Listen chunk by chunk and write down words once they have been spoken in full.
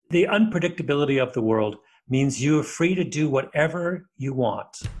The unpredictability of the world means you are free to do whatever you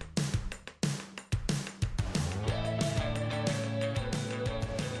want.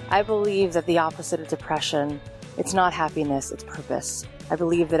 I believe that the opposite of depression, it's not happiness, it's purpose. I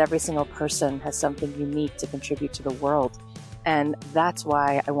believe that every single person has something unique to contribute to the world. And that's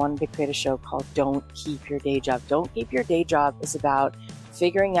why I wanted to create a show called Don't Keep Your Day Job. Don't Keep Your Day Job is about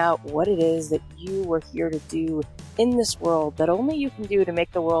figuring out what it is that you were here to do in this world that only you can do to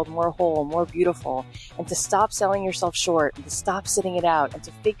make the world more whole, more beautiful, and to stop selling yourself short, and to stop sitting it out, and to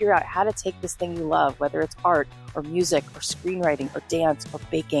figure out how to take this thing you love, whether it's art or music or screenwriting or dance or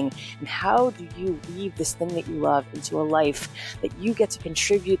baking, and how do you weave this thing that you love into a life that you get to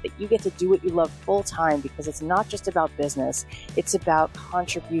contribute, that you get to do what you love full time, because it's not just about business, it's about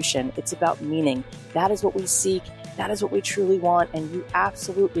contribution, it's about meaning. That is what we seek. That is what we truly want, and you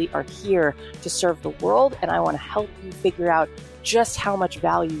absolutely are here to serve the world, and I want to help you figure out just how much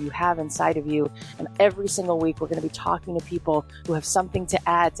value you have inside of you. And every single week, we're going to be talking to people who have something to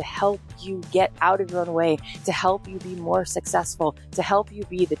add to help you get out of your own way, to help you be more successful, to help you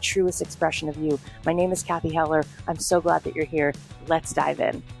be the truest expression of you. My name is Kathy Heller. I'm so glad that you're here. Let's dive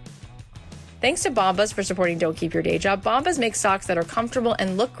in. Thanks to Bombas for supporting Don't Keep Your Day Job. Bombas makes socks that are comfortable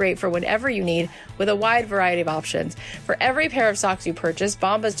and look great for whenever you need, with a wide variety of options. For every pair of socks you purchase,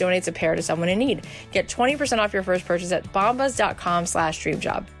 Bombas donates a pair to someone in need. Get 20% off your first purchase at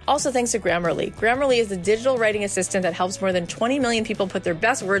bombas.com/dreamjob. Also thanks to Grammarly. Grammarly is the digital writing assistant that helps more than 20 million people put their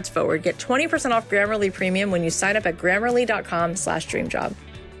best words forward. Get 20% off Grammarly Premium when you sign up at grammarly.com/dreamjob.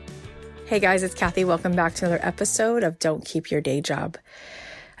 Hey guys, it's Kathy. Welcome back to another episode of Don't Keep Your Day Job.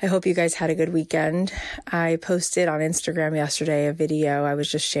 I hope you guys had a good weekend. I posted on Instagram yesterday a video I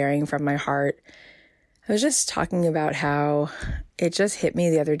was just sharing from my heart. I was just talking about how it just hit me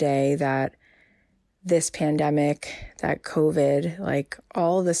the other day that this pandemic, that COVID, like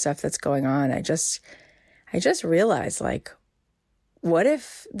all the stuff that's going on, I just realized, like, what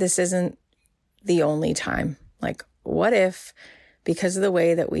if this isn't the only time? Like, what if, because of the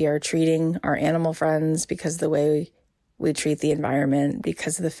way that we are treating our animal friends, because of the way we treat the environment,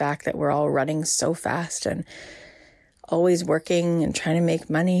 because of the fact that we're all running so fast and always working and trying to make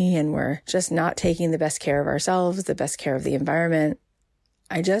money, and we're just not taking the best care of ourselves, the best care of the environment,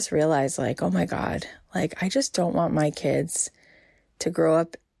 I just realized, like, oh my God, like, I just don't want my kids to grow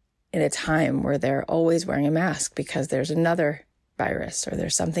up in a time where they're always wearing a mask because there's another virus or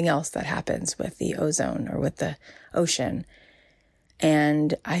there's something else that happens with the ozone or with the ocean.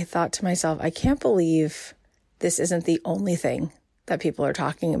 And I thought to myself, I can't believe this isn't the only thing that people are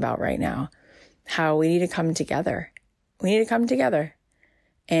talking about right now. How we need to come together. We need to come together.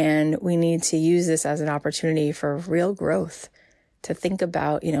 And we need to use this as an opportunity for real growth, to think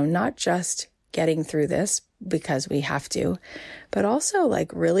about, not just getting through this because we have to, but also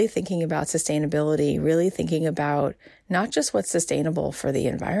like really thinking about sustainability, really thinking about not just what's sustainable for the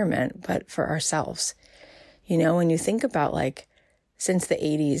environment, but for ourselves. When you think about, like, since the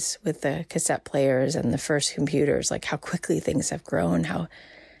 80s with the cassette players and the first computers, like how quickly things have grown, how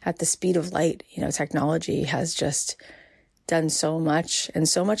at the speed of light, technology has just done so much, and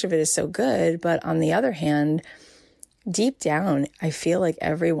so much of it is so good. But on the other hand, deep down, I feel like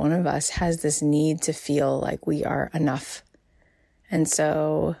every one of us has this need to feel like we are enough. And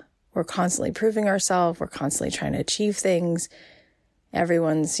so we're constantly proving ourselves. We're constantly trying to achieve things.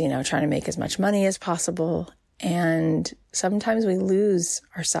 Everyone's, trying to make as much money as possible. And sometimes we lose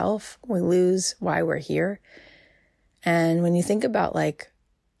ourselves. We lose why we're here. And when you think about, like,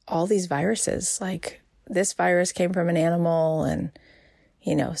 all these viruses, like this virus came from an animal, and,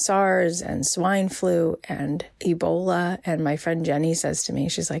 SARS and swine flu and Ebola. And my friend Jenny says to me,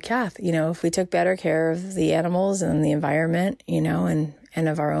 she's like, Kath, if we took better care of the animals and the environment, and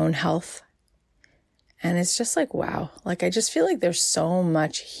of our own health. And it's just like, wow, like, I just feel like there's so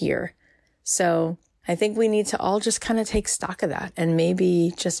much here. So I think we need to all just kind of take stock of that. And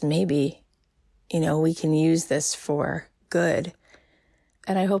maybe, just maybe, we can use this for good.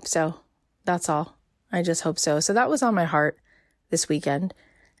 And I hope so. That's all. I just hope so. So that was on my heart this weekend.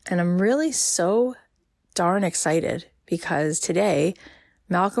 And I'm really so darn excited because today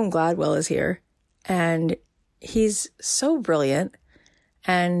Malcolm Gladwell is here, and he's so brilliant,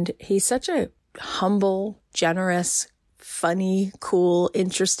 and he's such a humble, generous, funny, cool,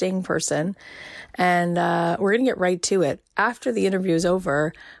 interesting person. And we're going to get right to it. After the interview is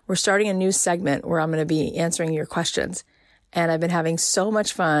over, we're starting a new segment where I'm going to be answering your questions. And I've been having so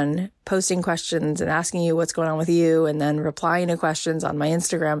much fun posting questions and asking you what's going on with you, and then replying to questions on my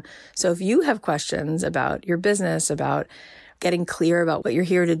Instagram. So if you have questions about your business, about getting clear about what you're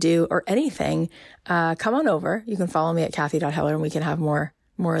here to do, or anything, come on over. You can follow me at Kathy.Heller, and we can have more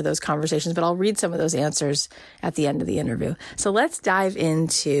more of those conversations, but I'll read some of those answers at the end of the interview. So let's dive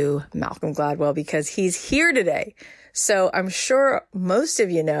into Malcolm Gladwell because he's here today. So I'm sure most of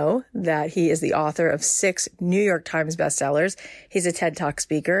you know that he is the author of 6 New York Times bestsellers. He's a TED Talk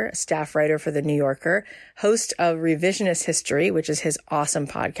speaker, staff writer for The New Yorker, host of Revisionist History, which is his awesome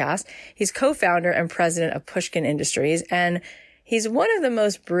podcast. He's co-founder and president of Pushkin Industries, and he's one of the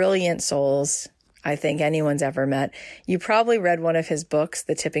most brilliant souls I think anyone's ever met. You probably read one of his books,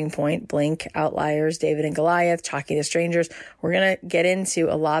 The Tipping Point, Blink, Outliers, David and Goliath, Talking to Strangers. We're going to get into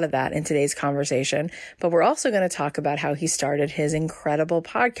a lot of that in today's conversation, but we're also going to talk about how he started his incredible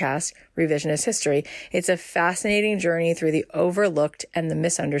podcast, Revisionist History. It's a fascinating journey through the overlooked and the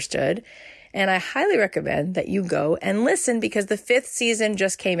misunderstood. And I highly recommend that you go and listen because the 5th season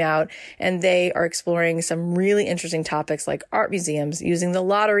just came out and they are exploring some really interesting topics like art museums, using the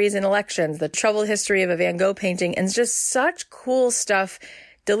lotteries in elections, the troubled history of a Van Gogh painting, and just such cool stuff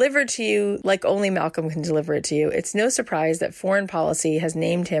delivered to you like only Malcolm can deliver it to you. It's no surprise that Foreign Policy has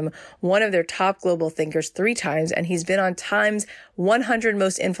named him one of their top global thinkers 3 times, and he's been on Time's 100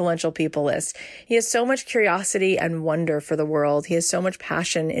 most influential people list. He has so much curiosity and wonder for the world. He has so much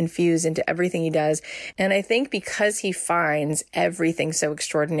passion infused into everything he does. And I think because he finds everything so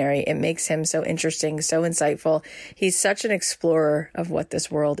extraordinary, it makes him so interesting, so insightful. He's such an explorer of what this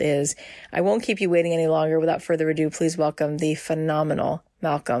world is. I won't keep you waiting any longer. Without further ado, please welcome the phenomenal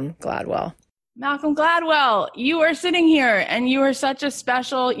Malcolm Gladwell. Malcolm Gladwell, you are sitting here and you are such a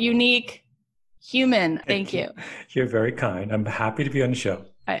special, unique human. Thank you. You're very kind. I'm happy to be on the show.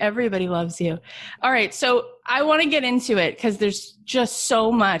 Everybody loves you. All right. So I want to get into it because there's just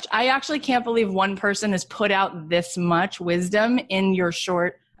so much. I actually can't believe one person has put out this much wisdom in your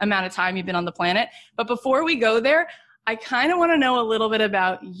short amount of time you've been on the planet. But before we go there, I kind of want to know a little bit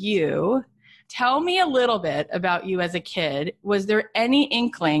about you. Tell me a little bit about you as a kid. Was there any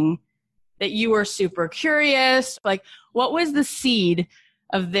inkling that you were super curious? Like, what was the seed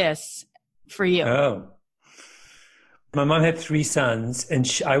of this for you? Oh, my mom had 3 sons, and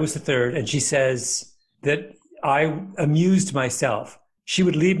I was the 3rd, and she says that I amused myself. She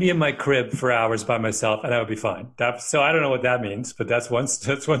would leave me in my crib for hours by myself, and I would be fine. So I don't know what that means, but that's one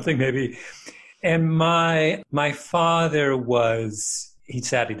thing maybe. And my father he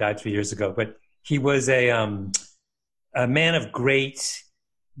sadly died 3 years ago, but he was a man of great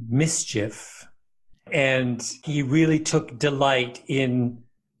mischief, and he really took delight in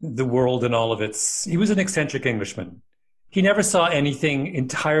the world and all of its. He was an eccentric Englishman. He never saw anything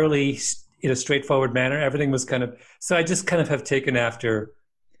entirely in a straightforward manner. Everything was so I just kind of have taken after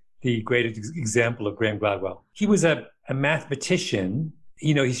the great example of Graham Gladwell. He was a mathematician.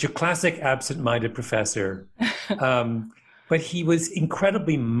 You know, he's your classic absent-minded professor, but he was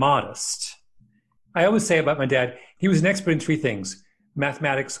incredibly modest. I always say about my dad, he was an expert in 3 things: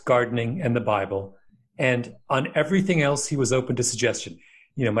 mathematics, gardening, and the Bible. And on everything else, he was open to suggestion.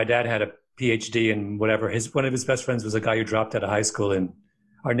 You know, my dad had a PhD in whatever. One of his best friends was a guy who dropped out of high school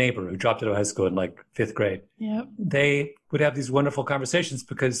our neighbor who dropped out of high school in like 5th grade. Yep. They would have these wonderful conversations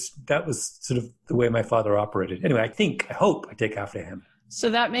because that was sort of the way my father operated. Anyway, I hope I take after him. So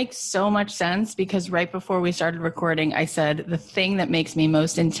that makes so much sense because right before we started recording, I said, the thing that makes me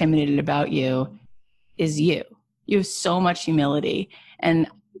most intimidated about you is you. You have so much humility, and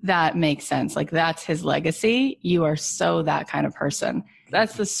that makes sense. Like, that's his legacy. You are so that kind of person.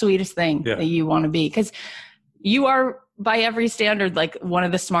 That's the sweetest thing that you want to be, because you are, by every standard, like one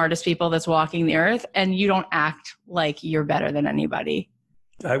of the smartest people that's walking the earth, and you don't act like you're better than anybody.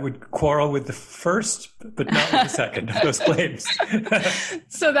 I would quarrel with the first, but not with the second of those claims.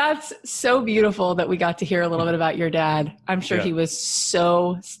 So that's so beautiful that we got to hear a little bit about your dad. I'm sure he was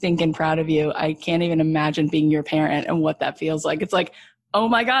so stinking proud of you. I can't even imagine being your parent and what that feels like. It's like, oh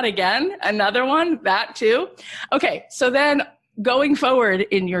my God, again, another one, that too. Okay. So then going forward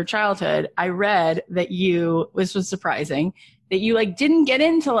in your childhood, I read that this was surprising, that you didn't get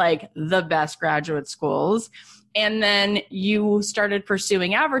into the best graduate schools. And then you started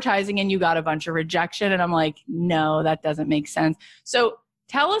pursuing advertising and you got a bunch of rejection. And I'm like, no, that doesn't make sense. So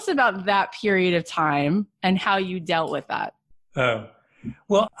tell us about that period of time and how you dealt with that. Oh,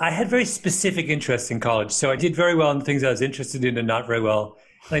 well, I had very specific interests in college. So I did very well in the things I was interested in and not very well.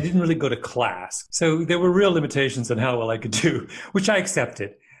 And I didn't really go to class. So there were real limitations on how well I could do, which I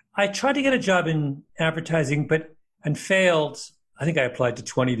accepted. I tried to get a job in advertising, and failed. I think I applied to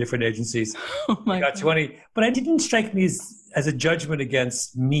 20 different agencies. Oh my got 20, but it didn't strike me as a judgment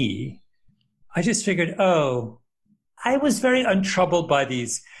against me. I just figured, I was very untroubled by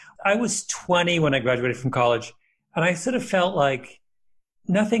these. I was 20 when I graduated from college, and I sort of felt like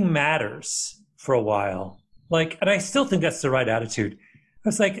nothing matters for a while. And I still think that's the right attitude.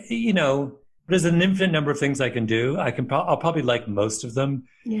 was like, there's an infinite number of things I can do. I'll probably like most of them.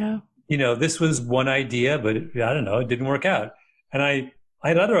 Yeah. This was one idea, but I don't know, it didn't work out. And I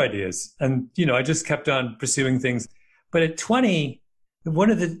had other ideas, and, I just kept on pursuing things. But at 20,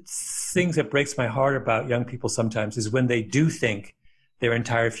 one of the things that breaks my heart about young people sometimes is when they do think their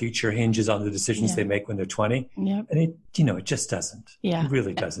entire future hinges on the decisions they make when they're 20. Yep. And it just doesn't. Yeah. It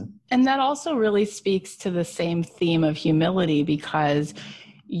really doesn't. And that also really speaks to the same theme of humility, because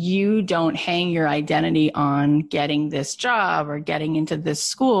you don't hang your identity on getting this job or getting into this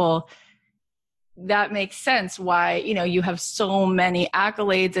school. That makes sense why, you have so many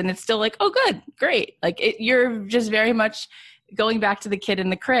accolades and it's still like, oh, good, great. Like you're just very much going back to the kid in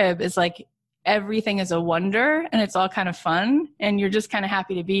the crib is like, everything is a wonder and it's all kind of fun and you're just kind of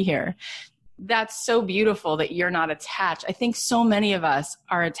happy to be here. That's so beautiful that you're not attached. I think so many of us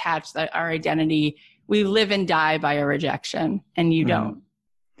are attached, that our identity, we live and die by a rejection, and you don't.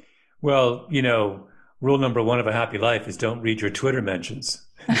 Well, rule number one of a happy life is don't read your Twitter mentions.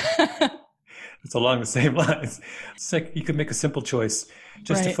 It's along the same lines. It's like you could make a simple choice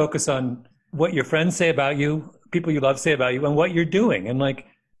just to focus on what your friends say about you, people you love say about you, and what you're doing. And like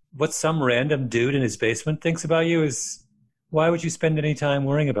what some random dude in his basement thinks about you is, why would you spend any time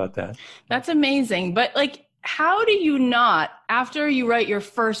worrying about that? That's amazing. But like, how do you not, after you write your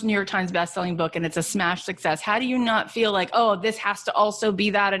first New York Times bestselling book and it's a smash success, how do you not feel like, oh, this has to also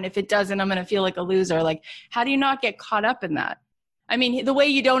be that, and if it doesn't, I'm going to feel like a loser? Like, how do you not get caught up in that? I mean, the way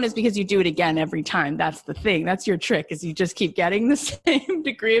you don't is because you do it again every time. That's the thing. That's your trick, is you just keep getting the same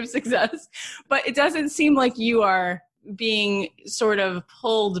degree of success. But it doesn't seem like you are being sort of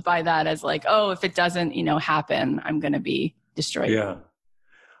pulled by that as like, oh, if it doesn't, happen, I'm going to be destroyed. Yeah.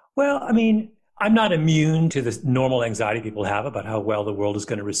 Well, I mean, I'm not immune to the normal anxiety people have about how well the world is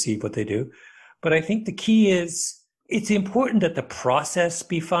going to receive what they do. But I think the key is it's important that the process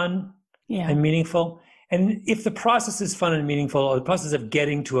be fun and meaningful. And if the process is fun and meaningful, or the process of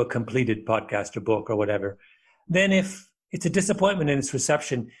getting to a completed podcast or book or whatever, then if it's a disappointment in its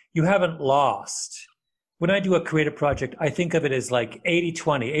reception, you haven't lost. When I do a creative project, I think of it as like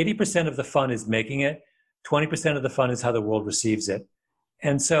 80-20. 80% of the fun is making it. 20% of the fun is how the world receives it.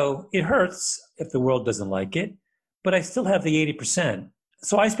 And so it hurts if the world doesn't like it, but I still have the 80%.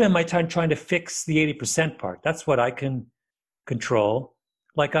 So I spend my time trying to fix the 80% part. That's what I can control.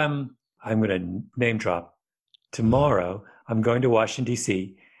 Like I'm going to name drop. Tomorrow, I'm going to Washington,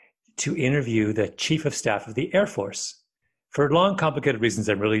 D.C. to interview the Chief of Staff of the Air Force. For long, complicated reasons,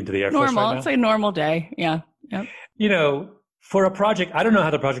 I'm really into the Air Force right now. It's like a normal day. Yeah. Yep. For a project, I don't know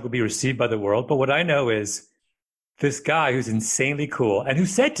how the project will be received by the world, but what I know is this guy who's insanely cool and who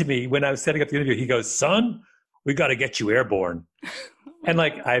said to me when I was setting up the interview, he goes, son, we got to get you airborne. And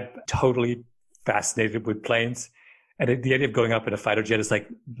like, I'm totally fascinated with planes. And the idea of going up in a fighter jet is like,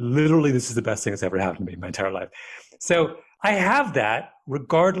 literally, this is the best thing that's ever happened to me in my entire life. So I have that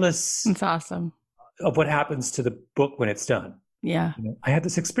regardless. It's awesome. Of what happens to the book when it's done. Yeah. I had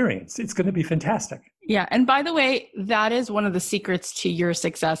this experience. It's going to be fantastic. Yeah. And by the way, that is one of the secrets to your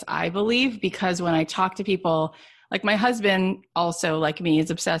success, I believe, because when I talk to people, like my husband also, like me, is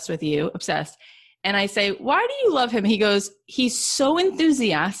obsessed with you, obsessed. And I say, why do you love him? He goes, he's so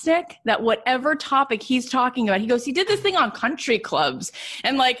enthusiastic that whatever topic he's talking about, he goes, he did this thing on country clubs.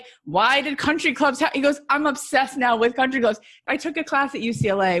 And like, why did country clubs he goes, I'm obsessed now with country clubs. I took a class at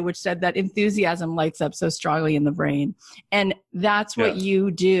UCLA, which said that enthusiasm lights up so strongly in the brain. And that's what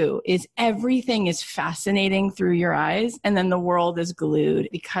you do, is everything is fascinating through your eyes. And then the world is glued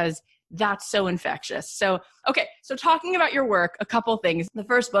because that's so infectious. So, okay. So talking about your work, a couple things. The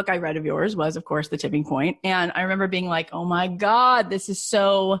first book I read of yours was, of course, The Tipping Point. And I remember being like, oh my God, this is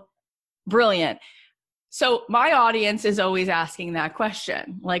so brilliant. So my audience is always asking that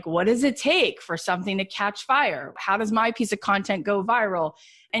question. Like, what does it take for something to catch fire? How does my piece of content go viral?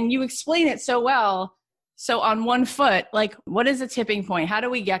 And you explain it so well. So on one foot, like, what is a tipping point? How do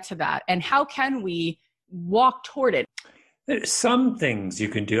we get to that? And how can we walk toward it? There's some things you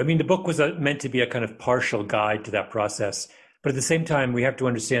can do. I mean, the book was meant to be a kind of partial guide to that process. But at the same time, we have to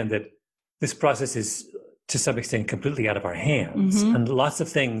understand that this process is, to some extent, completely out of our hands. And lots of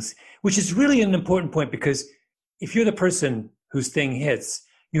things, which is really an important point, because if you're the person whose thing hits,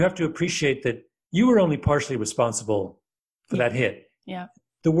 you have to appreciate that you were only partially responsible for that hit. Yeah.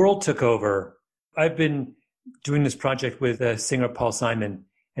 The world took over. I've been doing this project with singer Paul Simon,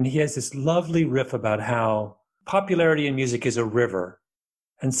 and he has this lovely riff about how popularity in music is a river.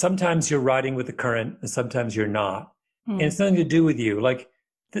 And sometimes you're riding with the current and sometimes you're not. And it's nothing to do with you. Like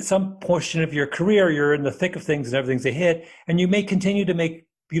some portion of your career, you're in the thick of things and everything's a hit. And you may continue to make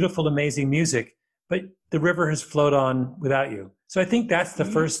beautiful, amazing music, but the river has flowed on without you. So I think that's the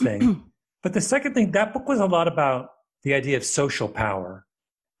first thing. But the second thing, that book was a lot about the idea of social power,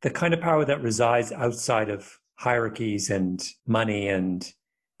 the kind of power that resides outside of hierarchies and money. And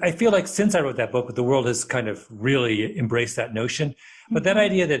I feel like since I wrote that book, the world has kind of really embraced that notion. But that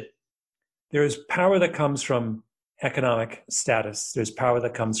idea that there is power that comes from economic status, there's power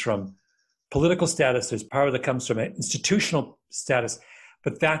that comes from political status, there's power that comes from institutional status,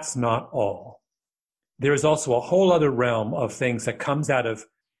 but that's not all. There is also a whole other realm of things that comes out of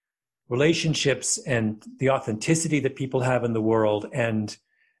relationships and the authenticity that people have in the world and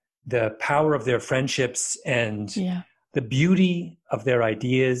the power of their friendships and the beauty of their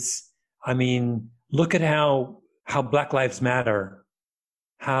ideas. I mean, look at how Black Lives Matter,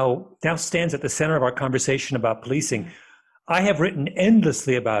 how now stands at the center of our conversation about policing. I have written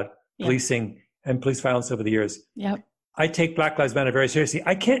endlessly about policing and police violence over the years. Yep. I take Black Lives Matter very seriously.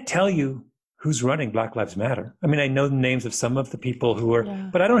 I can't tell you who's running Black Lives Matter. I mean, I know the names of some of the people who are,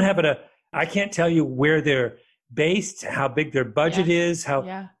 but I don't have I can't tell you where they're based, how big their budget is,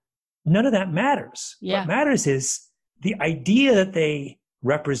 none of that matters. What matters is the idea that they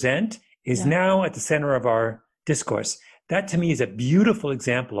represent is now at the center of our discourse. That to me is a beautiful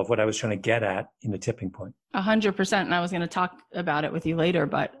example of what I was trying to get at in The Tipping Point. 100%. And I was going to talk about it with you later,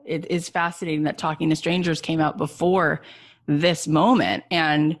 but it is fascinating that Talking to Strangers came out before this moment.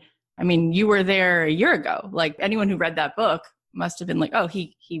 And I mean, you were there a year ago. Like anyone who read that book must have been like, oh,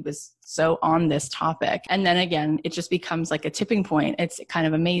 he was so on this topic. And then again, it just becomes like a tipping point. It's kind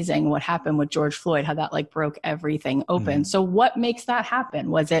of amazing what happened with George Floyd, how that like broke everything open. So what makes that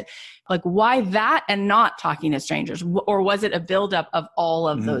happen? Was it like, why that and not Talking to Strangers? Or was it a buildup of all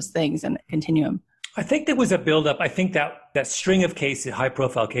of those things and continuum? I think there was a buildup. I think that string of cases, high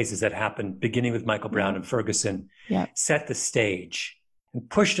profile cases that happened, beginning with Michael Brown and Ferguson, set the stage and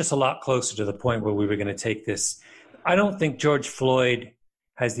pushed us a lot closer to the point where we were going to take this. I don't think George Floyd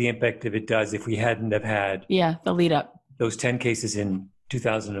has the impact that it does if we hadn't have had the lead up, those 10 cases in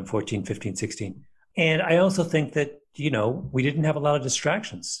 2014, 15, 16. And I also think that, we didn't have a lot of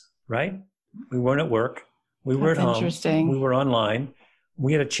distractions, right? We weren't at work. We were at home. We were online.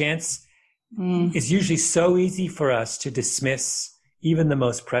 We had a chance. It's usually so easy for us to dismiss even the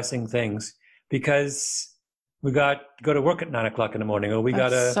most pressing things because we got to go to work at 9 o'clock in the morning, or we got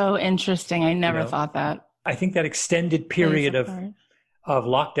to. So interesting. I never thought that. I think that extended period of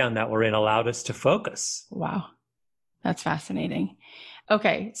lockdown that we're in allowed us to focus. Wow. That's fascinating.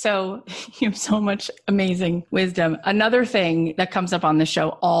 Okay. So you have so much amazing wisdom. Another thing that comes up on the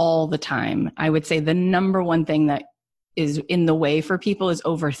show all the time, I would say the number one thing that is in the way for people is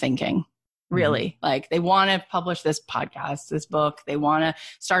overthinking. Really. Like they want to publish this podcast, this book. They want to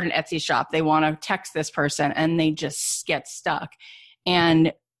start an Etsy shop. They want to text this person and they just get stuck.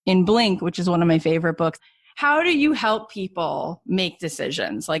 And in Blink, which is one of my favorite books, how do you help people make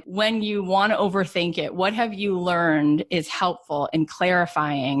decisions? Like when you want to overthink it, what have you learned is helpful in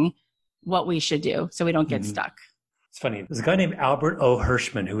clarifying what we should do so we don't get stuck? It's funny. There's a guy named Albert O.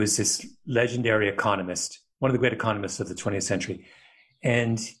 Hirschman, who is this legendary economist, one of the great economists of the 20th century.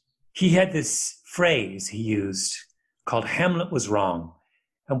 And he had this phrase he used called Hamlet was wrong.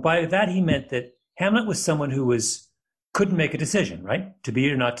 And by that, he meant that Hamlet was someone who couldn't make a decision, right? To be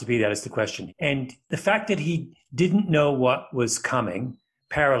or not to be, that is the question. And the fact that he didn't know what was coming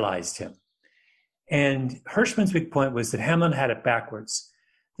paralyzed him. And Hirschman's big point was that Hamlet had it backwards,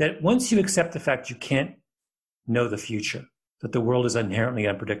 that once you accept the fact you can't know the future, that the world is inherently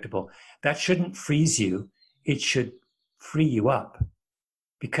unpredictable, that shouldn't freeze you. It should free you up.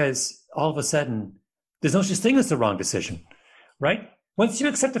 Because all of a sudden, there's no such thing as the wrong decision, right? Once you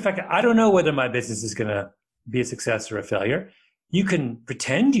accept the fact that I don't know whether my business is going to be a success or a failure, you can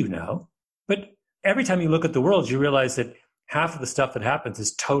pretend you know, but every time you look at the world, you realize that half of the stuff that happens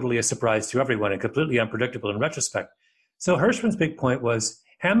is totally a surprise to everyone and completely unpredictable in retrospect. So Hirschman's big point was,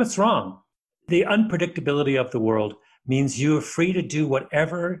 Hamlet's wrong. The unpredictability of the world means you are free to do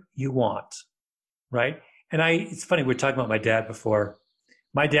whatever you want, right? And it's funny, we were talking about my dad before.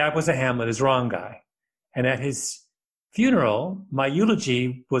 My dad was a Hamlet is wrong guy. And at his funeral, my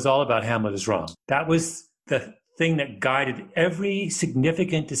eulogy was all about Hamlet is wrong. That was the thing that guided every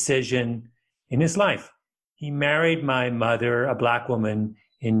significant decision in his life. He married my mother, a Black woman,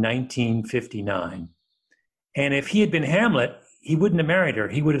 in 1959. And if he had been Hamlet, he wouldn't have married her.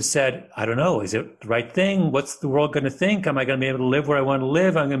 He would have said, I don't know, is it the right thing? What's the world going to think? Am I going to be able to live where I want to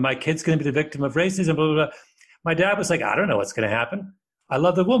live? My kid's going to be the victim of racism, blah, blah, blah. My dad was like, I don't know what's going to happen. I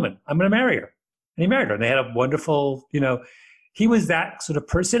love the woman. I'm going to marry her. And he married her. And they had a wonderful, he was that sort of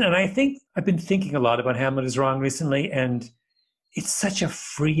person. And I think I've been thinking a lot about Hamlet is wrong recently. And it's such a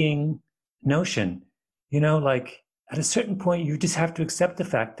freeing notion, like at a certain point, you just have to accept the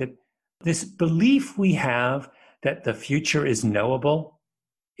fact that this belief we have that the future is knowable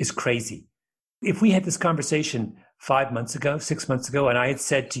is crazy. If we had this conversation 5 months ago, 6 months ago, and I had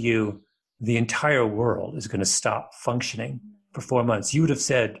said to you, the entire world is going to stop functioning for 4 months, you would have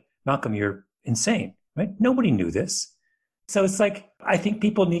said, Malcolm, you're insane, right? Nobody knew this. So it's like, I think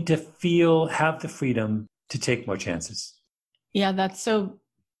people need to have the freedom to take more chances. Yeah, that's so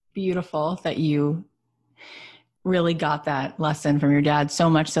beautiful that you really got that lesson from your dad, so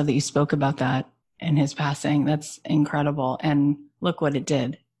much so that you spoke about that in his passing. That's incredible. And look what it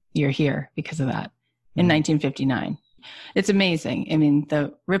did. You're here because of that in 1959. It's amazing. I mean,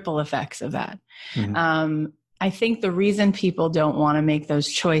 the ripple effects of that. Mm-hmm. I think the reason people don't want to make those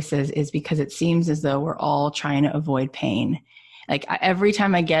choices is because it seems as though we're all trying to avoid pain. Like every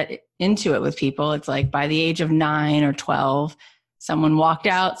time I get into it with people, it's like by the age of 9 or 12, someone walked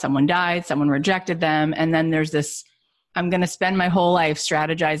out, someone died, someone rejected them. And then there's this, I'm going to spend my whole life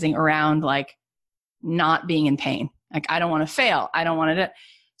strategizing around like not being in pain. Like, I don't want to fail. I don't want to.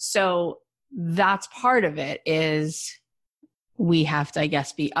 So that's part of it is we have to, I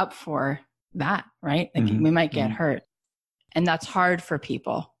guess, be up for that, right? Like we might get hurt. And that's hard for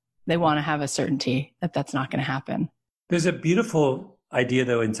people. They want to have a certainty that that's not going to happen. There's a beautiful idea,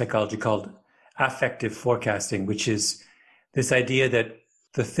 though, in psychology called affective forecasting, which is this idea that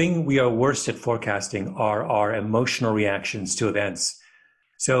the thing we are worst at forecasting are our emotional reactions to events.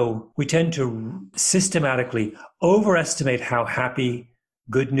 So we tend to systematically overestimate how happy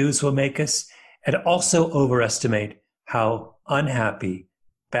good news will make us and also overestimate how unhappy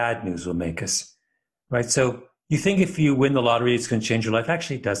bad news will make us, right? So you think if you win the lottery, it's going to change your life.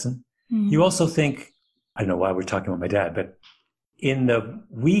 Actually, it doesn't. Mm-hmm. You also think, I don't know why we're talking about my dad, but in the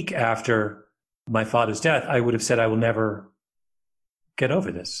week after my father's death, I would have said, I will never get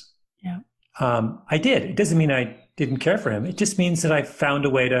over this. Yeah. I did. It doesn't mean I didn't care for him. It just means that I found a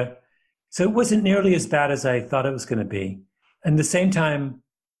way to, so it wasn't nearly as bad as I thought it was going to be. And at the same time,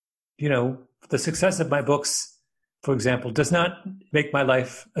 you know, the success of my books, for example, does not make my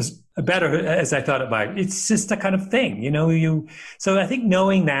life as better as I thought it might. It's just a kind of thing, you know, so I think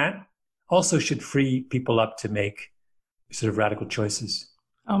knowing that also should free people up to make sort of radical choices.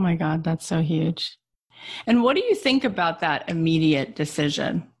 Oh my God, that's so huge. And what do you think about that immediate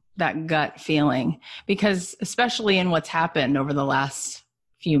decision, that gut feeling? Because especially in what's happened over the last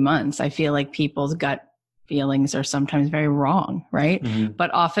few months, I feel like people's gut feelings are sometimes very wrong, right? Mm-hmm.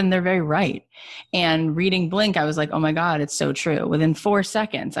 But often they're very right. And reading Blink, I was like, oh my God, it's so true. Within 4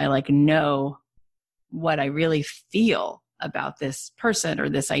 seconds, I like know what I really feel about this person or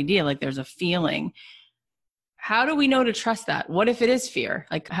this idea. Like there's a feeling. How do we know to trust that? What if it is fear?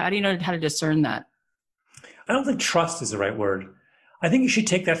 Like, how do you know how to discern that? I don't think trust is the right word. I think you should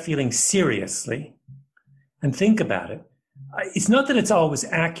take that feeling seriously and think about it. It's not that it's always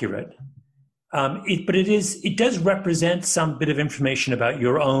accurate, but it does represent some bit of information about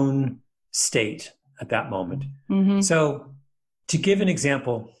your own state at that moment. Mm-hmm. So to give an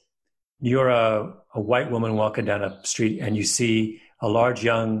example, you're a white woman walking down a street and you see a large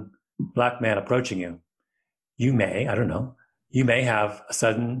young black man approaching you. You may have a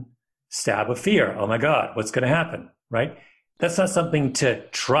sudden stab of fear. Oh my God, what's going to happen, right? That's not something to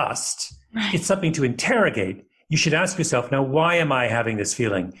trust. Right. It's something to interrogate. You should ask yourself, now, why am I having this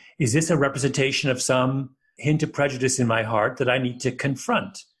feeling? Is this a representation of some hint of prejudice in my heart that I need to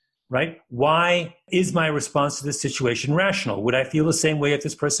confront, right? Why is my response to this situation rational? Would I feel the same way if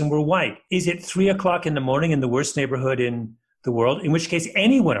this person were white? Is it 3 o'clock in the morning in the worst neighborhood in the world, in which case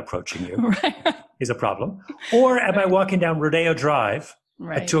anyone approaching you right. is a problem? Or am I walking down Rodeo Drive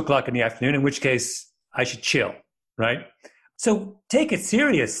at 2 o'clock in the afternoon, in which case I should chill, right? So take it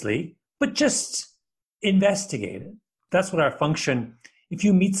seriously, but just investigate it. That's what our function. If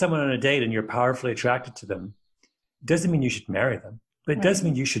you meet someone on a date and you're powerfully attracted to them, it doesn't mean you should marry them, but it does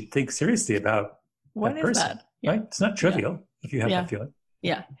mean you should think seriously about that person. Yeah. Right? It's not trivial if you have that feeling.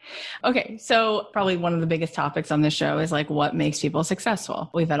 Yeah. Okay. So probably one of the biggest topics on this show is like what makes people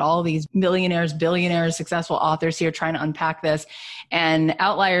successful. We've had all these millionaires, billionaires, successful authors here trying to unpack this. And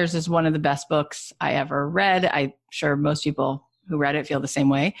Outliers is one of the best books I ever read. I'm sure most people who read it feel the same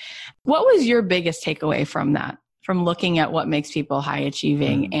way. What was your biggest takeaway from that, from looking at what makes people high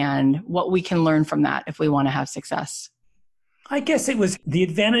achieving and what we can learn from that if we want to have success? I guess it was the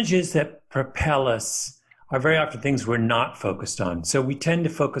advantages that propel us are very often things we're not focused on. So we tend to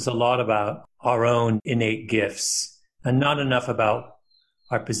focus a lot about our own innate gifts and not enough about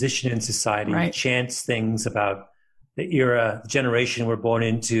our position in society, chance things about the era, the generation we're born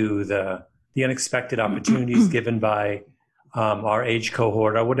into, the unexpected opportunities given by our age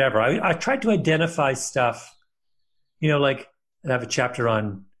cohort or whatever. I tried to identify stuff Like I have a chapter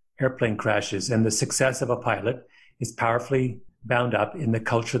on airplane crashes, and the success of a pilot is powerfully bound up in the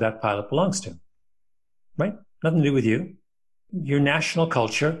culture that pilot belongs to, right? Nothing to do with you. Your national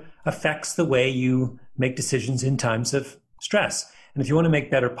culture affects the way you make decisions in times of stress. And if you want to make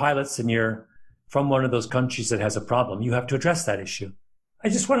better pilots and you're from one of those countries that has a problem, you have to address that issue. I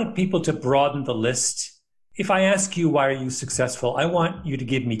just wanted people to broaden the list. If I ask you, why are you successful? I want you to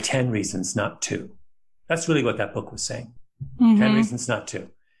give me 10 reasons, not 2. That's really what that book was saying. 10 reasons, not 2.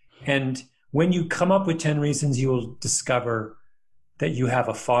 And when you come up with 10 reasons, you will discover that you have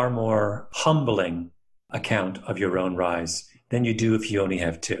a far more humbling account of your own rise than you do if you only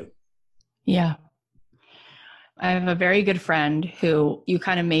have 2. Yeah. I have a very good friend who you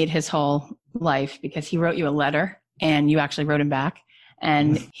kind of made his whole life because he wrote you a letter and you actually wrote him back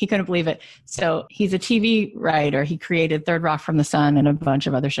and he couldn't believe it. So he's a TV writer. He created Third Rock from the Sun and a bunch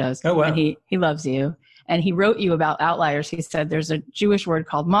of other shows. Oh, wow. And he loves you. And he wrote you about outliers. He said there's a Jewish word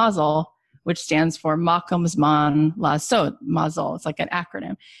called mazel, which stands for Makom Zman Lasod. Mazel. It's like an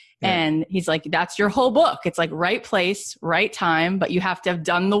acronym. Yeah. And he's like, that's your whole book. It's like right place, right time, but you have to have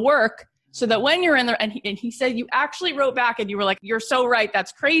done the work so that when you're in there, and he said, you actually wrote back and you were like, you're so right.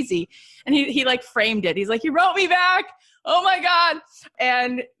 That's crazy. And he like framed it. He's like, you wrote me back. Oh my God.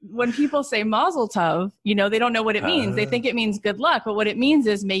 And when people say Mazel Tov, they don't know what it means. They think it means good luck. But what it means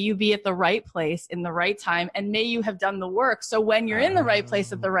is may you be at the right place in the right time and may you have done the work. So when you're in the right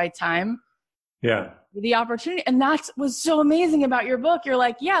place at the right time, the opportunity. And that was so amazing about your book. You're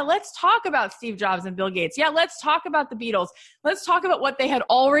like, yeah, let's talk about Steve Jobs and Bill Gates. Yeah, let's talk about the Beatles. Let's talk about what they had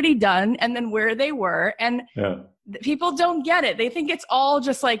already done and then where they were. And people don't get it. They think it's all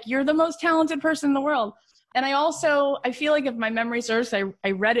just like, you're the most talented person in the world. And I feel like if my memory serves,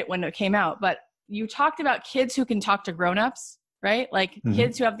 I read it when it came out, but you talked about kids who can talk to grownups, right? Like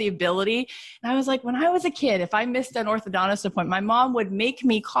kids who have the ability. And I was like, when I was a kid, if I missed an orthodontist appointment, my mom would make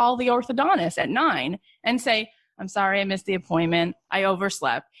me call the orthodontist at 9 and say, I'm sorry, I missed the appointment. I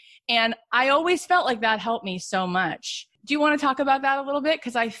overslept. And I always felt like that helped me so much. Do you want to talk about that a little bit?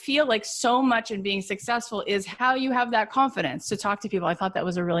 Because I feel like so much in being successful is how you have that confidence to talk to people. I thought that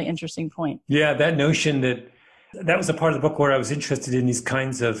was a really interesting point. Yeah, that notion that was a part of the book where I was interested in these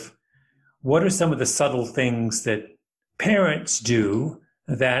kinds of, what are some of the subtle things that parents do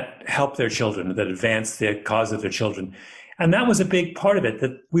that help their children, that advance the cause of their children. And that was a big part of it,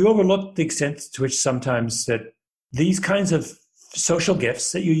 that we overlooked the extent to which sometimes that these kinds of social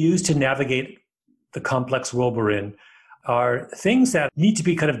gifts that you use to navigate the complex world we're in are things that need to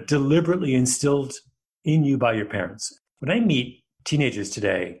be kind of deliberately instilled in you by your parents. When I meet teenagers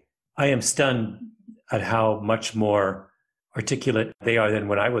today, I am stunned at how much more articulate they are than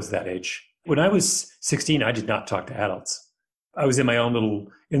when I was that age. When I was 16, I did not talk to adults. I was in my own little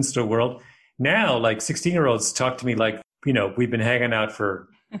Insta world. Now, like 16-year-olds talk to me like, we've been hanging out for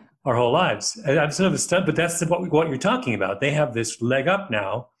our whole lives. I'm sort of stunned, but that's what you're talking about. They have this leg up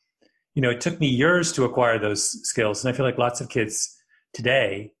now. It took me years to acquire those skills. And I feel like lots of kids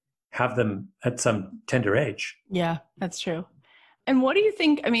today have them at some tender age. Yeah, that's true. And what do you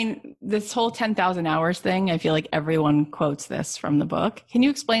think? I mean, this whole 10,000 hours thing, I feel like everyone quotes this from the book. Can you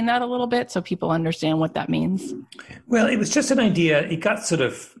explain that a little bit so people understand what that means? Well, it was just an idea. It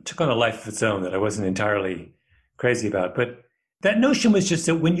took on a life of its own that I wasn't entirely crazy about. But that notion was just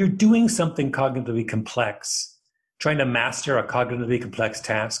that when you're doing something cognitively complex, trying to master a cognitively complex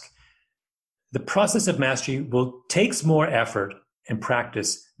task, the process of mastery takes more effort and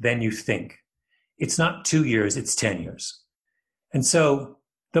practice than you think. It's not 2 years, it's 10 years. And so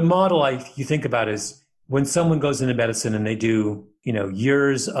the model you think about is when someone goes into medicine and they do,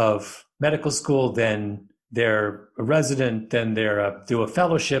 years of medical school, then they're a resident, then do a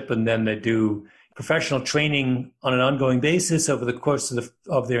fellowship, and then they do professional training on an ongoing basis over the course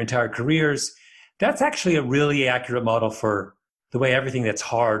of their entire careers. That's actually a really accurate model for the way everything that's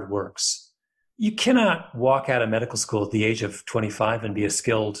hard works. You cannot walk out of medical school at the age of 25 and be a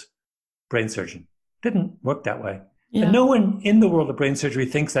skilled brain surgeon. It didn't work that way. Yeah. And no one in the world of brain surgery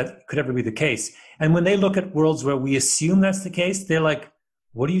thinks that could ever be the case. And when they look at worlds where we assume that's the case, they're like,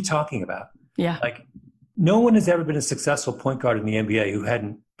 what are you talking about? Yeah. Like, no one has ever been a successful point guard in the NBA who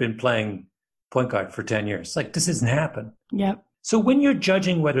hadn't been playing point guard for 10 years. Like, this doesn't happen. Yep. So when you're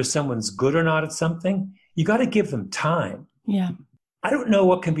judging whether someone's good or not at something, you got to give them time. Yeah. I don't know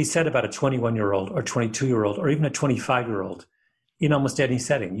what can be said about a 21-year-old or 22-year-old or even a 25-year-old in almost any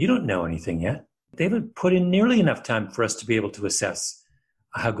setting. You don't know anything yet. They would put in nearly enough time for us to be able to assess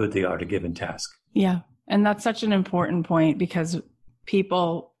how good they are at a given task. Yeah. And that's such an important point because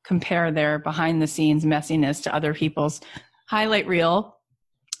people compare their behind the scenes messiness to other people's highlight reel.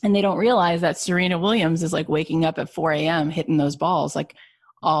 And they don't realize that Serena Williams is like waking up at 4 a.m., hitting those balls like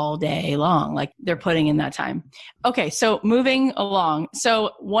all day long. Like they're putting in that time. Okay. So moving along.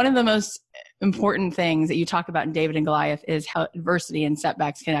 So one of the most important things that you talk about in David and Goliath is how adversity and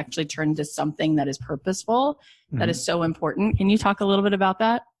setbacks can actually turn into something that is purposeful, that is so important. Can you talk a little bit about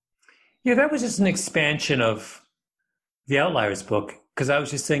that? Yeah, that was just an expansion of the Outliers book, because I was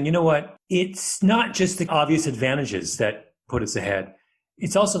just saying, you know what? It's not just the obvious advantages that put us ahead.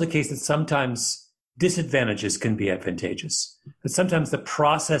 It's also the case that sometimes disadvantages can be advantageous. That sometimes the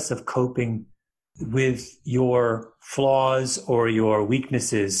process of coping with your flaws or your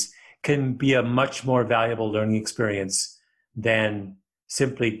weaknesses can be a much more valuable learning experience than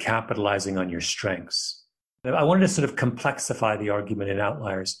simply capitalizing on your strengths. I wanted to sort of complexify the argument in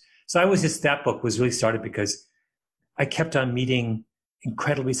Outliers. So that book was really started because I kept on meeting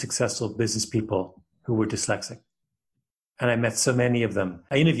incredibly successful business people who were dyslexic. And I met so many of them.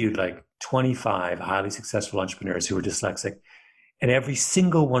 I interviewed like 25 highly successful entrepreneurs who were dyslexic. And every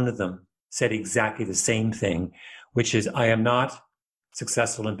single one of them said exactly the same thing, which is, I am not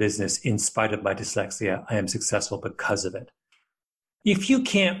successful in business in spite of my dyslexia. I am successful because of it. If you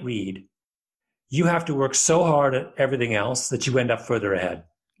can't read, you have to work so hard at everything else that you end up further ahead.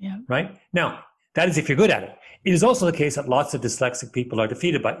 Yeah. Right? Now, that is if you're good at it. It is also the case that lots of dyslexic people are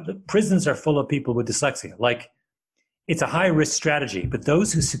defeated by prisons are full of people with dyslexia. Like, it's a high risk strategy, but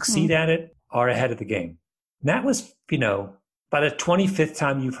those who succeed at it are ahead of the game. And that was, by the 25th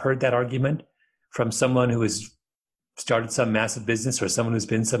time you've heard that argument from someone who has started some massive business or someone who's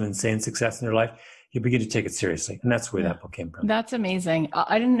been some insane success in their life, you begin to take it seriously. And that's where that book came from. That's amazing.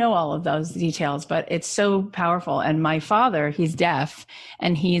 I didn't know all of those details, but it's so powerful. And my father, he's deaf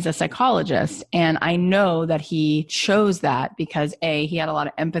and he's a psychologist. And I know that he chose that because he had a lot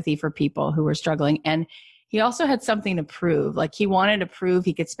of empathy for people who were struggling. And he also had something to prove. Like he wanted to prove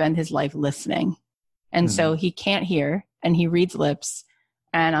he could spend his life listening. And so he can't hear and he reads lips.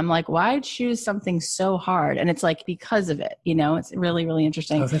 And I'm like, why choose something so hard? And it's like, because of it, it's really, really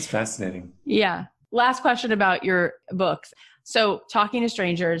interesting. Oh, that's fascinating. Yeah. Last question about your books. So Talking to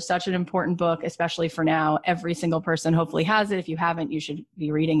Strangers, such an important book, especially for now. Every single person hopefully has it. If you haven't, you should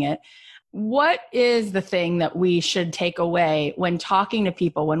be reading it. What is the thing that we should take away when talking to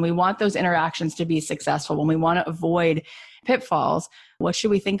people, when we want those interactions to be successful, when we want to avoid pitfalls? What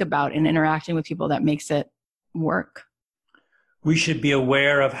should we think about in interacting with people that makes it work? We should be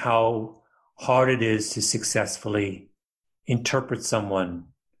aware of how hard it is to successfully interpret someone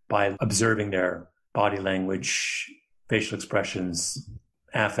by observing their body language, facial expressions,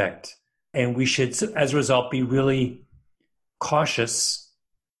 affect. And we should, as a result, be really cautious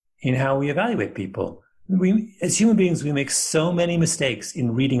in how we evaluate people. As human beings, we make so many mistakes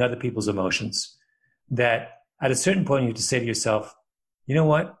in reading other people's emotions that at a certain point, you have to say to yourself, you know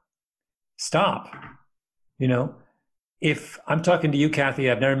what? Stop. If I'm talking to you,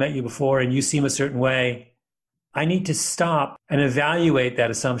 Kathy, I've never met you before, and you seem a certain way, I need to stop and evaluate that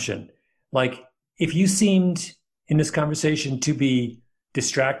assumption. Like, if you seemed in this conversation to be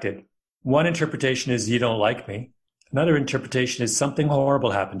distracted, one interpretation is you don't like me. Another interpretation is something horrible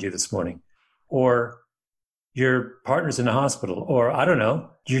happened to you this morning, or your partner's in the hospital, or I don't know,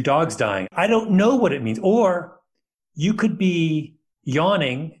 your dog's dying. I don't know what it means. Or you could be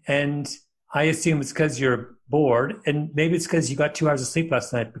yawning and I assume it's because you're bored, and maybe it's because you got 2 hours of sleep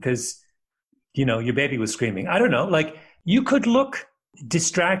last night because, your baby was screaming. I don't know. Like, you could look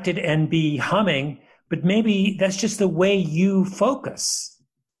distracted and be humming, but maybe that's just the way you focus,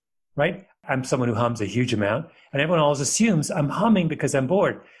 right? I'm someone who hums a huge amount, and everyone always assumes I'm humming because I'm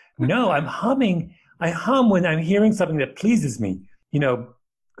bored. No, I'm humming. I hum when I'm hearing something that pleases me.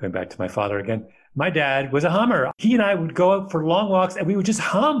 Going back to my father again, my dad was a hummer. He and I would go out for long walks and we would just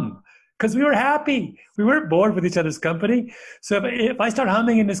hum because we were happy. We weren't bored with each other's company. So if I start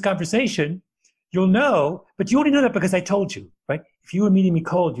humming in this conversation, you'll know, but you only know that because I told you, right? If you were meeting me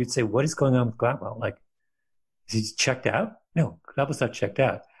cold, you'd say, what is going on with Gladwell? Like, is he checked out? No, Gladwell's not checked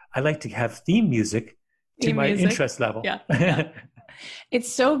out. I like to have theme music to my interest level. Yeah.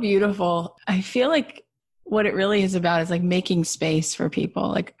 It's so beautiful. I feel like what it really is about is like making space for people,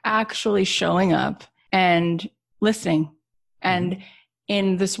 like actually showing up and listening. And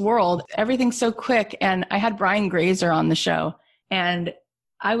in this world, everything's so quick. And I had Brian Grazer on the show, and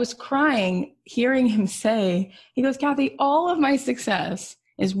I was crying hearing him say, he goes, Kathy, all of my success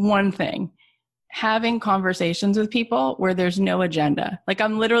is one thing, having conversations with people where there's no agenda. Like,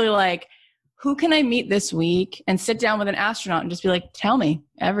 I'm literally like, who can I meet this week and sit down with an astronaut and just be like, tell me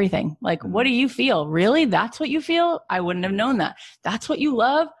everything. Like, what do you feel? Really? That's what you feel? I wouldn't have known that. That's what you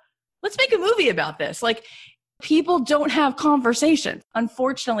love? Let's make a movie about this. Like, People don't have conversations.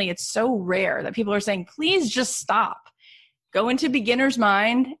 Unfortunately, it's so rare that people are saying, please just stop. Go into beginner's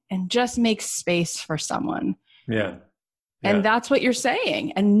mind and just make space for someone. Yeah. And that's what you're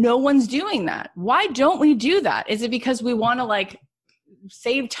saying. And no one's doing that. Why don't we do that? Is it because we want to like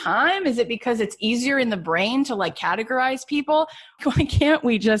save time? Is it because it's easier in the brain to like categorize people? Why can't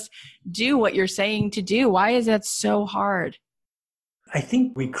we just do what you're saying to do? Why is that so hard? I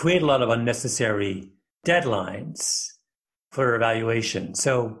think we create a lot of unnecessary deadlines for evaluation.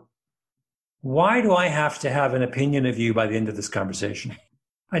 So why do I have to have an opinion of you by the end of this conversation?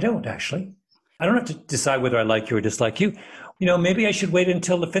 I don't actually. I don't have to decide whether I like you or dislike you. You know, maybe I should wait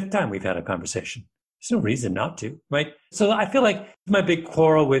until the fifth time we've had a conversation. There's no reason not to, right? So I feel like my big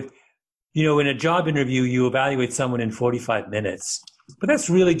quarrel with, you know, in a job interview, you evaluate someone in 45 minutes, but that's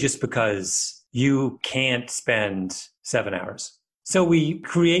really just because you can't spend 7 hours. So we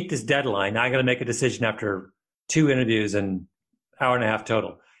create this deadline. I got to make a decision after 2 interviews and hour and a half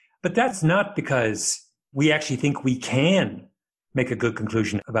total. But that's not because we actually think we can make a good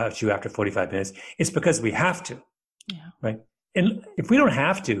conclusion about you after 45 minutes. It's because we have to, right? And if we don't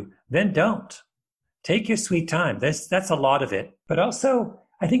have to, then don't. Take your sweet time. That's a lot of it. But also,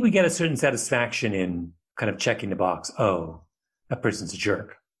 I think we get a certain satisfaction in kind of checking the box. Oh, that person's a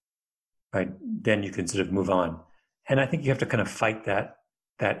jerk, right? Then you can sort of move on. And I think you have to kind of fight that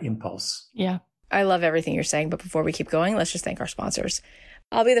impulse. Yeah. I love everything you're saying, but before we keep going, let's just thank our sponsors.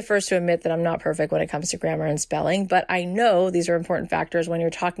 I'll be the first to admit that I'm not perfect when it comes to grammar and spelling, but I know these are important factors when you're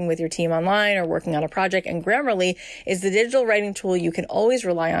talking with your team online or working on a project, and Grammarly is the digital writing tool you can always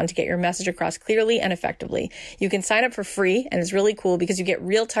rely on to get your message across clearly and effectively. You can sign up for free, and it's really cool because you get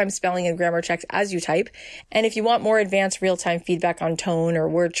real-time spelling and grammar checks as you type. And if you want more advanced real-time feedback on tone or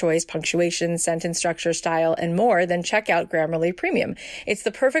word choice, punctuation, sentence structure, style, and more, then check out Grammarly Premium. It's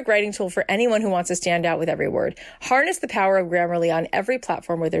the perfect writing tool for anyone who wants to stand out with every word. Harness the power of Grammarly on every platform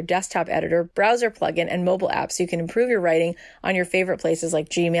with their desktop editor, browser plugin, and mobile app so you can improve your writing on your favorite places like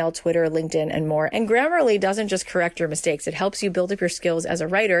Gmail, Twitter, LinkedIn, and more. And Grammarly doesn't just correct your mistakes. It helps you build up your skills as a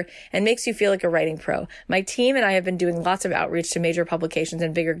writer and makes you feel like a writing pro. My team and I have been doing lots of outreach to major publications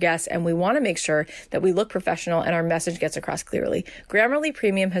and bigger guests, and we want to make sure that we look professional and our message gets across clearly. Grammarly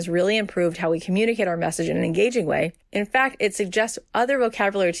Premium has really improved how we communicate our message in an engaging way. In fact, it suggests other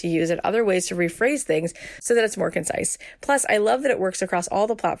vocabulary to use and other ways to rephrase things so that it's more concise. Plus, I love that it works across all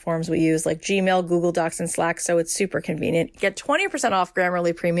the platforms we use like Gmail, Google Docs, and Slack, so it's super convenient. Get 20% off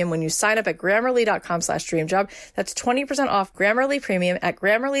Grammarly Premium when you sign up at Grammarly.com/dreamjob. That's 20% off Grammarly Premium at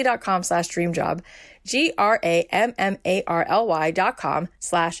Grammarly.com/dreamjob.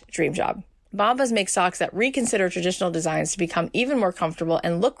 GRAMMARLY.com/dreamjob. Bombas make socks that reconsider traditional designs to become even more comfortable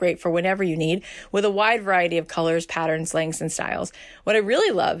and look great for whenever you need, with a wide variety of colors, patterns, lengths, and styles. What I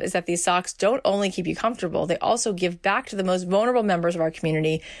really love is that these socks don't only keep you comfortable, they also give back to the most vulnerable members of our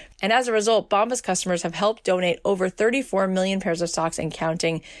community. And as a result, Bombas customers have helped donate over 34 million pairs of socks and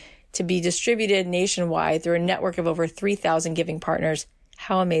counting to be distributed nationwide through a network of over 3,000 giving partners.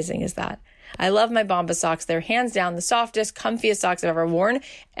 How amazing is that? I love my Bombas socks. They're hands down the softest, comfiest socks I've ever worn.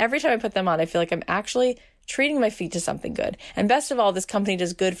 Every time I put them on, I feel like I'm actually treating my feet to something good. And best of all, this company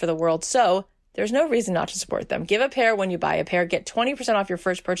does good for the world, so there's no reason not to support them. Give a pair when you buy a pair. Get 20% off your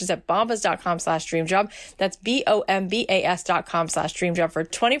first purchase at bombas.com/dreamjob. That's BOMBAS.com/dreamjob for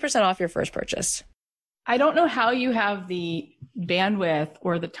 20% off your first purchase. I don't know how you have the bandwidth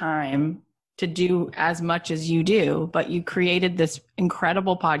or the time to do as much as you do, but you created this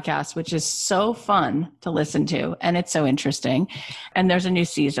incredible podcast, which is so fun to listen to. And it's so interesting. And there's a new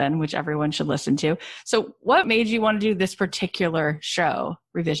season, which everyone should listen to. So what made you want to do this particular show,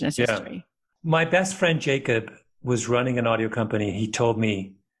 Revisionist History? My best friend, Jacob, was running an audio company. He told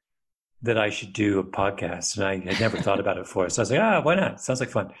me that I should do a podcast, and I had never thought about it before. So I was like, why not? Sounds like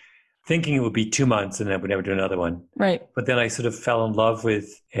fun. Thinking it would be 2 months and then I would never do another one. Right. But then I sort of fell in love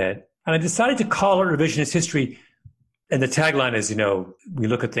with it. And I decided to call it Revisionist History. And the tagline is, we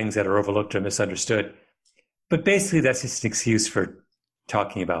look at things that are overlooked or misunderstood. But basically, that's just an excuse for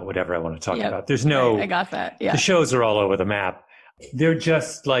talking about whatever I want to talk about. There's no... I got that. Yeah. The shows are all over the map. They're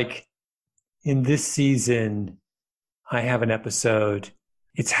just like, in this season, I have an episode.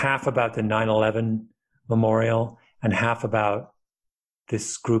 It's half about the 9/11 memorial and half about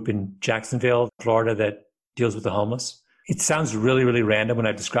this group in Jacksonville, Florida, that deals with the homeless. It sounds really, really random when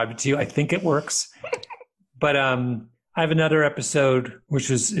I describe it to you. I think it works. But I have another episode,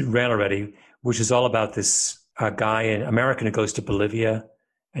 it ran already, which is all about this guy, an American who goes to Bolivia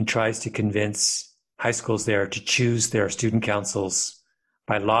and tries to convince high schools there to choose their student councils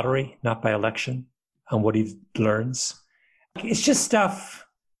by lottery, not by election, and what he learns. It's just stuff,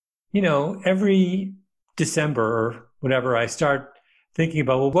 every December or whatever, I start thinking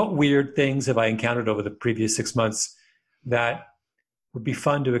about, well, what weird things have I encountered over the previous 6 months that would be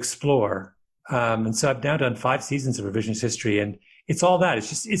fun to explore? And so I've now done 5 seasons of revisionist history, and it's all that.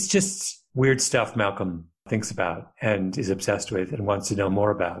 It's just weird stuff Malcolm thinks about and is obsessed with and wants to know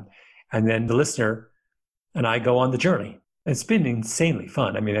more about. And then the listener and I go on the journey. It's been insanely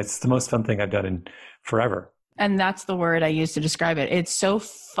fun. I mean, it's the most fun thing I've done in forever. And that's the word I use to describe it. It's so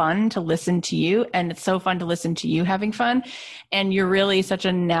fun to listen to you, and it's so fun to listen to you having fun. And you're really such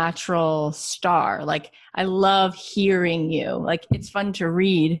a natural star. Like, I love hearing you. Like, it's fun to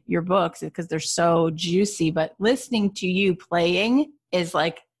read your books because they're so juicy, but listening to you playing is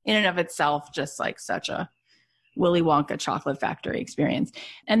like, in and of itself, just like such a Willy Wonka chocolate factory experience.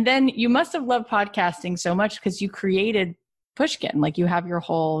 And then you must have loved podcasting so much because you created Pushkin. Like, you have your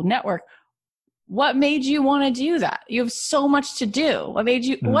whole network. What made you want to do that? You have so much to do. What made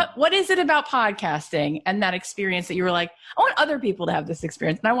you, what is it about podcasting and that experience that you were like, I want other people to have this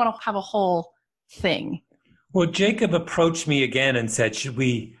experience and I want to have a whole thing? Well, Jacob approached me again and said, should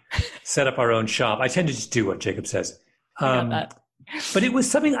we set up our own shop? I tend to just do what Jacob says. I got that. But it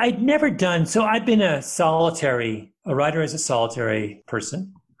was something I'd never done. So I've been a writer as a solitary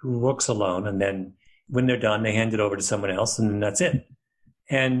person who works alone. And then when they're done, they hand it over to someone else and then that's it.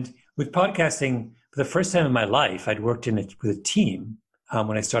 And with podcasting, for the first time in my life, I'd worked with a team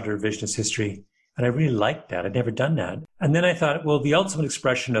when I started revisionist history. And I really liked that. I'd never done that. And then I thought, well, the ultimate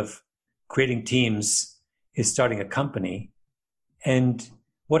expression of creating teams is starting a company. And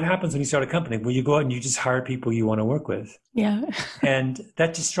what happens when you start a company? Well, you go out and you just hire people you want to work with. Yeah. And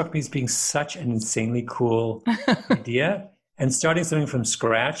that just struck me as being such an insanely cool idea. And starting something from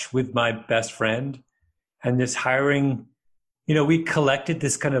scratch with my best friend and just hiring, we collected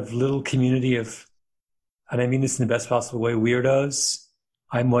this kind of little community of, and I mean this in the best possible way, weirdos.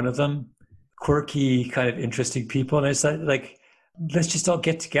 I'm one of them. Quirky, kind of interesting people. And I said, let's just all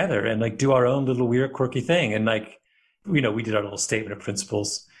get together and do our own little weird, quirky thing. And we did our little statement of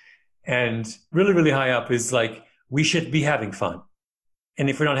principles. And really, really high up is we should be having fun. And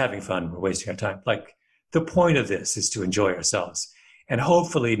if we're not having fun, we're wasting our time. The point of this is to enjoy ourselves and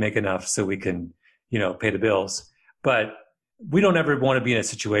hopefully make enough so we can, pay the bills. But we don't ever want to be in a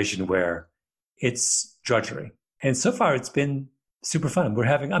situation where it's drudgery. And so far it's been super fun.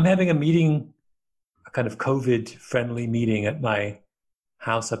 I'm having a meeting, a kind of COVID-friendly meeting at my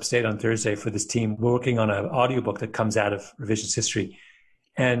house upstate on Thursday for this team. We're working on an audiobook that comes out of revisionist history.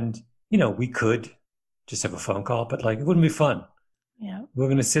 And, we could just have a phone call, but it wouldn't be fun. Yeah. We're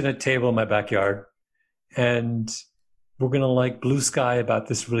going to sit at a table in my backyard and we're going to blue sky about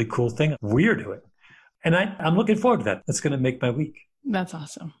this really cool thing we're doing. And I'm looking forward to that. That's going to make my week. That's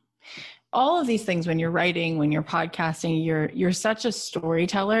awesome. All of these things, when you're writing, when you're podcasting, you're such a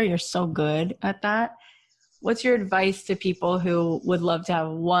storyteller. You're so good at that. What's your advice to people who would love to have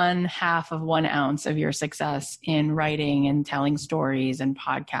 1/2 of 1 ounce of your success in writing and telling stories and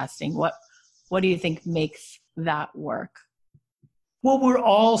podcasting? What do you think makes that work? Well, we're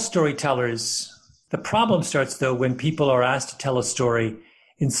all storytellers. The problem starts, though, when people are asked to tell a story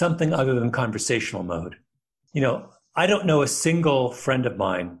in something other than conversational mode. I don't know a single friend of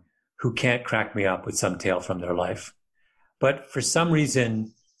mine who can't crack me up with some tale from their life. But for some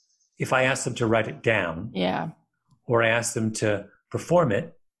reason, if I ask them to write it down, or I ask them to perform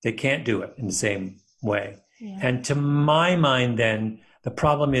it, they can't do it in the same way. Yeah. And to my mind, then, the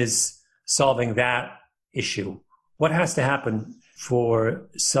problem is solving that issue. What has to happen for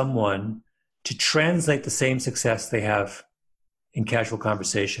someone to translate the same success they have in casual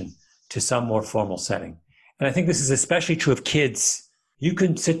conversation to some more formal setting? And I think this is especially true of kids. You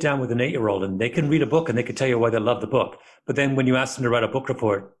can sit down with an 8-year-old and they can read a book and they can tell you why they love the book. But then when you ask them to write a book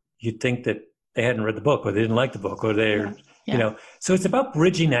report, you'd think that they hadn't read the book or they didn't like the book or they're, so it's about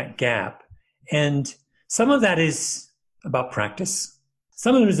bridging that gap. And some of that is about practice.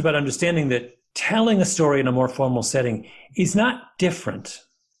 Some of it is about understanding that telling a story in a more formal setting is not different.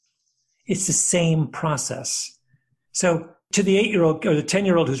 It's the same process. So to the 8-year-old or the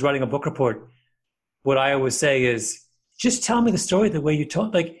 10-year-old who's writing a book report, what I always say is, just tell me the story the way you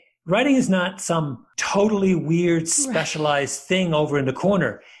told. Writing is not some totally weird, specialized thing over in the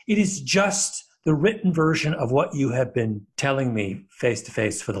corner. It is just the written version of what you have been telling me face to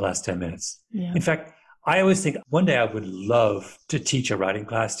face for the last 10 minutes. Yeah. In fact, I always think one day I would love to teach a writing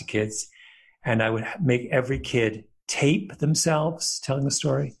class to kids, and I would make every kid tape themselves telling the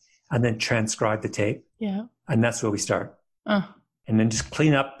story and then transcribe the tape. Yeah. And that's where we start. And then just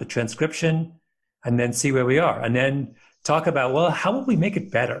clean up the transcription and then see where we are. And then talk about, well, how will we make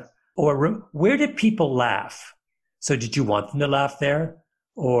it better? Or where did people laugh? So did you want them to laugh there?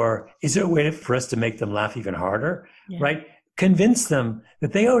 Or is there a way for us to make them laugh even harder? Yeah. Right? Convince them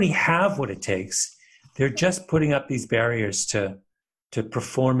that they already have what it takes. They're just putting up these barriers to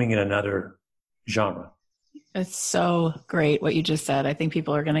performing in another genre. It's so great what you just said. I think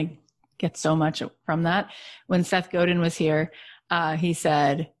people are going to get so much from that. When Seth Godin was here, he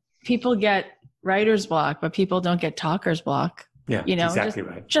said, people get writer's block, but people don't get talker's block. Yeah, exactly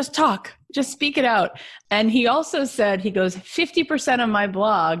right. Just talk, just speak it out. And he also said, he goes, 50% of my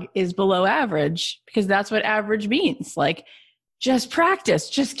blog is below average because that's what average means. Like, just practice,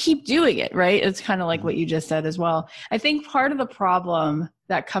 just keep doing it, right? It's kind of like what you just said as well. I think part of the problem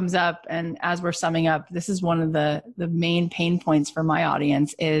that comes up, and as we're summing up, this is one of the main pain points for my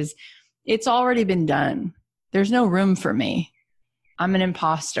audience, is it's already been done. There's no room for me. I'm an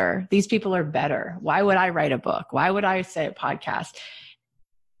imposter. These people are better. Why would I write a book? Why would I say a podcast?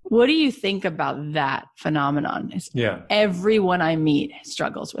 What do you think about that phenomenon? Yeah. Everyone I meet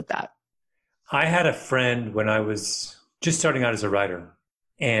struggles with that. I had a friend when I was just starting out as a writer,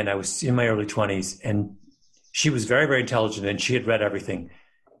 and I was in my early 20s, and she was very, very intelligent, and she had read everything,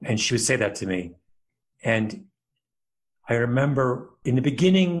 and she would say that to me. And I remember in the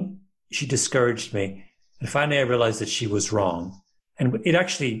beginning, she discouraged me, and finally I realized that she was wrong. And it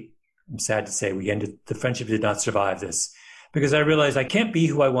actually, I'm sad to say, the friendship did not survive this, because I realized I can't be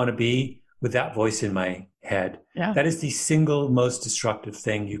who I want to be with that voice in my head. Yeah. That is the single most destructive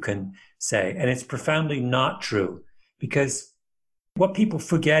thing you can say. And it's profoundly not true, because what people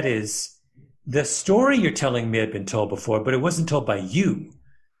forget is the story you're telling may have been told before, but it wasn't told by you.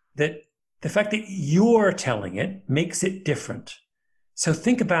 That the fact that you're telling it makes it different. So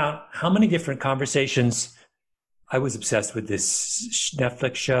think about how many different conversations. I was obsessed with this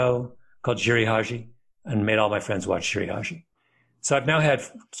Netflix show called Jiri Haji, and made all my friends watch Jiri Haji. So I've now had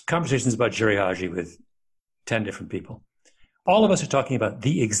conversations about Jiri Haji with 10 different people. All of us are talking about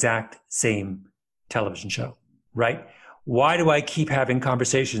the exact same television show, right? Why do I keep having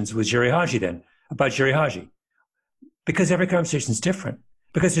conversations with Jiri Haji then about Jiri Haji? Because every conversation is different.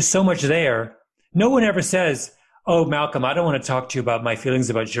 Because there's so much there. No one ever says, oh, Malcolm, I don't want to talk to you about my feelings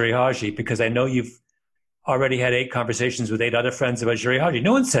about Jiri Haji because I know you've already had 8 conversations with 8 other friends about Jiri Haji.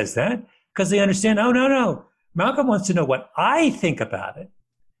 No one says that because they understand, oh, no. Malcolm wants to know what I think about it.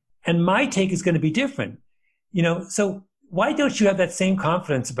 And my take is going to be different. So why don't you have that same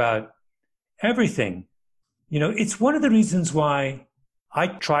confidence about everything? It's one of the reasons why I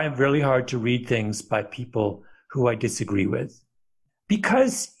try really hard to read things by people who I disagree with,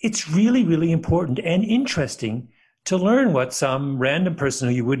 because it's really, really important and interesting to learn what some random person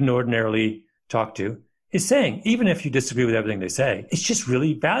who you wouldn't ordinarily talk to is saying. Even if you disagree with everything they say, it's just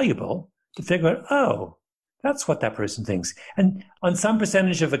really valuable to figure out, oh, that's what that person thinks. And on some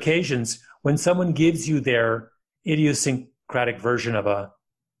percentage of occasions, when someone gives you their idiosyncratic version of a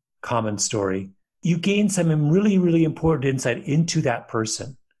common story, you gain some really, really important insight into that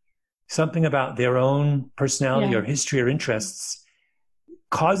person. Something about their own personality or history or interests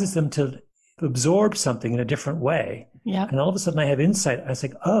causes them to absorb something in a different way. Yeah. And all of a sudden I have insight. I was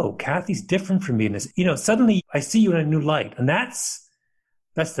like, oh, Kathy's different from me in this. Suddenly I see you in a new light. And that's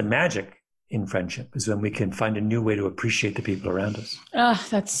the magic in friendship, is when we can find a new way to appreciate the people around us. Oh,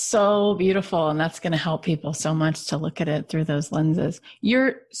 that's so beautiful. And that's going to help people so much to look at it through those lenses.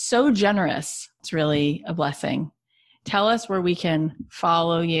 You're so generous. It's really a blessing. Tell us where we can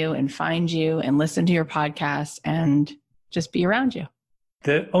follow you and find you and listen to your podcast and just be around you.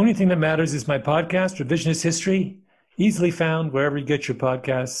 The only thing that matters is my podcast, Revisionist History, easily found wherever you get your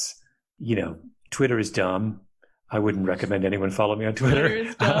podcasts. Twitter is dumb. I wouldn't recommend anyone follow me on Twitter. Twitter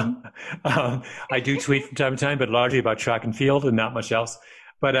is dumb. I do tweet from time to time, but largely about track and field and not much else.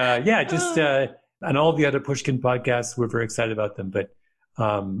 But and all the other Pushkin podcasts, we're very excited about them. But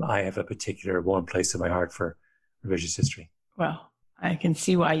I have a particular warm place in my heart for revisionist history. Well, I can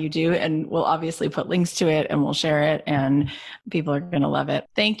see why you do. And we'll obviously put links to it and we'll share it and people are going to love it.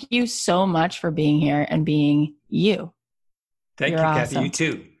 Thank you so much for being here and being you. Thank you, Kathy. You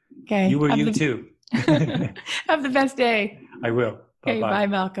too. Okay. You were you too. Have the best day. I will. Okay, bye,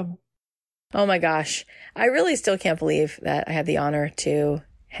 Malcolm. Oh my gosh. I really still can't believe that I had the honor to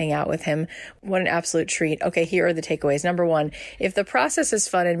hang out with him. What an absolute treat. Okay, here are the takeaways. Number 1, if the process is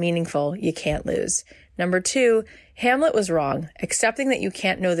fun and meaningful, you can't lose. Number 2, Hamlet was wrong. Accepting that you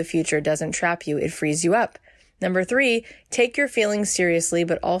can't know the future doesn't trap you, it frees you up. Number 3, take your feelings seriously,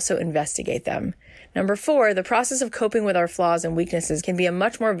 but also investigate them. Number 4, the process of coping with our flaws and weaknesses can be a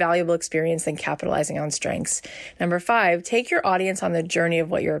much more valuable experience than capitalizing on strengths. Number 5, take your audience on the journey of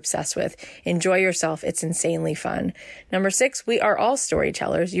what you're obsessed with. Enjoy yourself. It's insanely fun. Number 6, we are all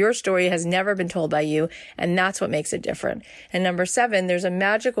storytellers. Your story has never been told by you, and that's what makes it different. And number 7, there's a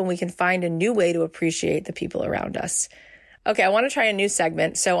magic when we can find a new way to appreciate the people around us. Okay, I want to try a new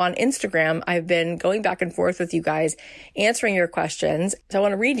segment. So on Instagram, I've been going back and forth with you guys, answering your questions. So I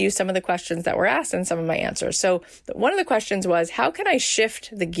want to read you some of the questions that were asked and some of my answers. So one of the questions was, how can I shift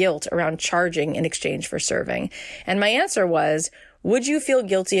the guilt around charging in exchange for serving? And my answer was, would you feel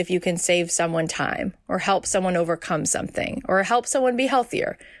guilty if you can save someone time, or help someone overcome something, or help someone be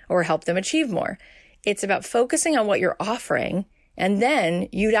healthier, or help them achieve more? It's about focusing on what you're offering, and then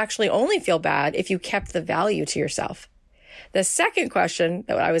you'd actually only feel bad if you kept the value to yourself. The second question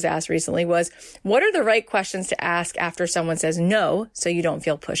that I was asked recently was, what are the right questions to ask after someone says no, so you don't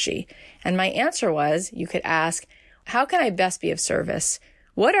feel pushy? And my answer was, you could ask, how can I best be of service?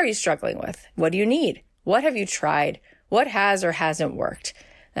 What are you struggling with? What do you need? What have you tried? What has or hasn't worked?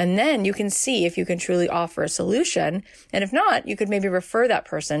 And then you can see if you can truly offer a solution. And if not, you could maybe refer that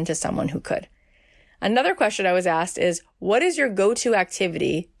person to someone who could. Another question I was asked is, what is your go-to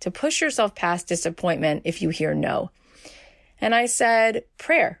activity to push yourself past disappointment if you hear no? And I said,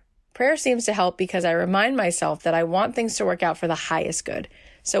 prayer. Prayer seems to help because I remind myself that I want things to work out for the highest good.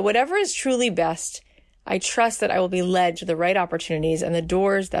 So whatever is truly best, I trust that I will be led to the right opportunities, and the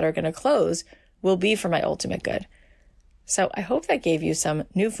doors that are going to close will be for my ultimate good. So I hope that gave you some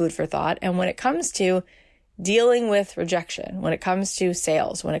new food for thought. And when it comes to dealing with rejection, when it comes to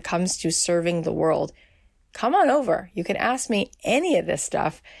sales, when it comes to serving the world, come on over. You can ask me any of this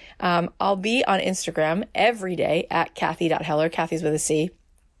stuff. I'll be on Instagram every day at Kathy.Heller, Kathy's with a C.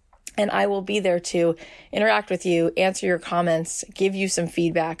 And I will be there to interact with you, answer your comments, give you some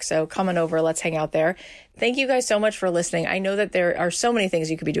feedback. So come on over. Let's hang out there. Thank you guys so much for listening. I know that there are so many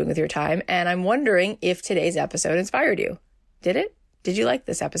things you could be doing with your time, and I'm wondering if today's episode inspired you. Did it? Did you like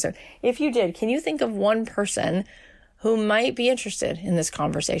this episode? If you did, can you think of one person who might be interested in this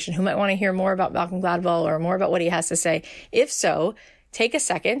conversation, who might want to hear more about Malcolm Gladwell or more about what he has to say? If so, take a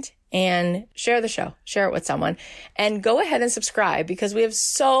second and share the show, share it with someone, and go ahead and subscribe, because we have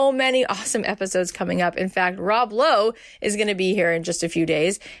so many awesome episodes coming up. In fact, Rob Lowe is going to be here in just a few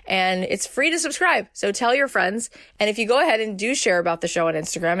days, and it's free to subscribe. So tell your friends. And if you go ahead and do share about the show on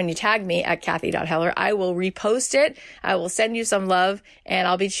Instagram and you tag me at Kathy.Heller, I will repost it. I will send you some love, and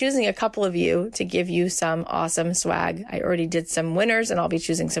I'll be choosing a couple of you to give you some awesome swag. I already did some winners, and I'll be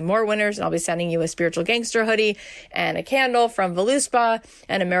choosing some more winners, and I'll be sending you a Spiritual Gangster hoodie and a candle from Voluspa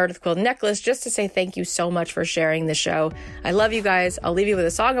and a Meredith Quill necklace, just to say thank you so much for sharing the show. I love you guys. I'll leave you with a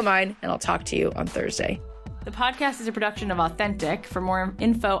song of mine, and I'll talk to you on Thursday. The podcast is a production of Authentic. For more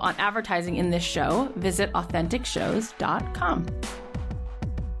info on advertising in this show, visit AuthenticShows.com.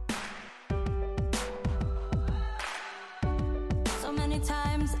 So many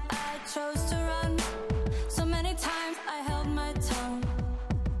times I chose to run. So many times I held my tongue.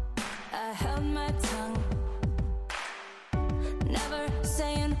 I held my tongue. Never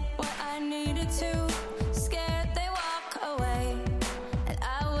saying what I needed to. Scared they walk away and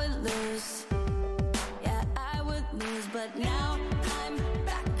I would lose. Yeah, I would lose. But now I'm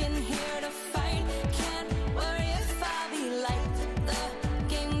back in here to fight. Can't worry if I'll be like the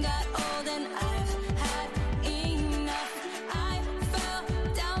game got old and I've had enough. I fell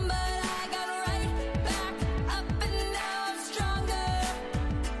down but I got right back up, and now I'm stronger,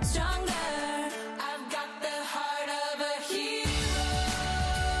 stronger. I've got the heart of a hero.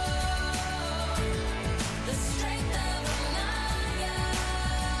 The strength of a lion.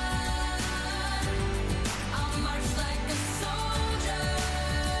 I'll march like a soldier,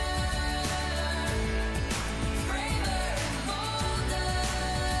 braver and bolder.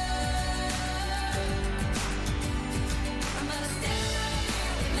 I'm gonna stand right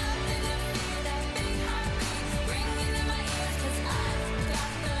here with nothing to fear. That big heartbeat ringing in my ears, 'cause I've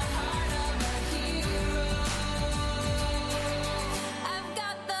got the heart of a hero. I've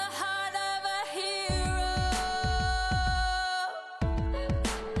got the heart of a hero.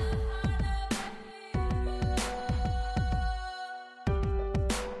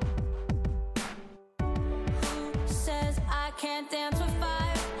 Who says I can't dance with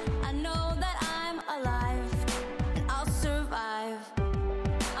fire? I know that I'm alive and I'll survive.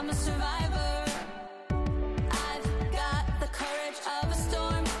 I'm a survivor. I've got the courage of a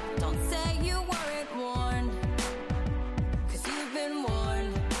storm. Don't say you weren't warned, 'cause you've been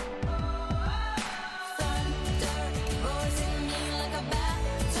warned. Thunder roars in me like a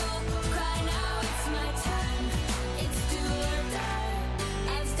battle cry. Now it's my time.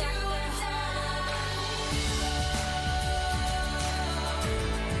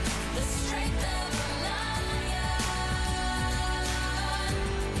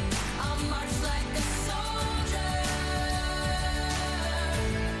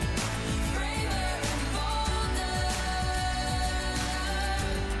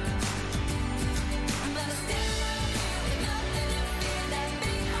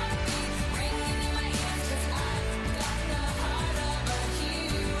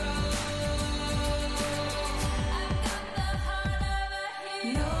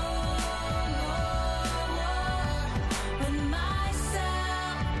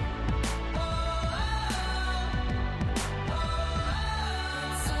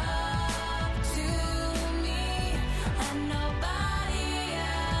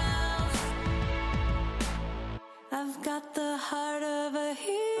 got the heart of a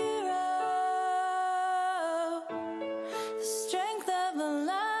hero, the strength of a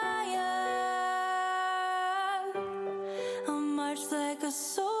lion. I'll march like a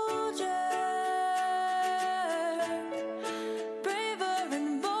soldier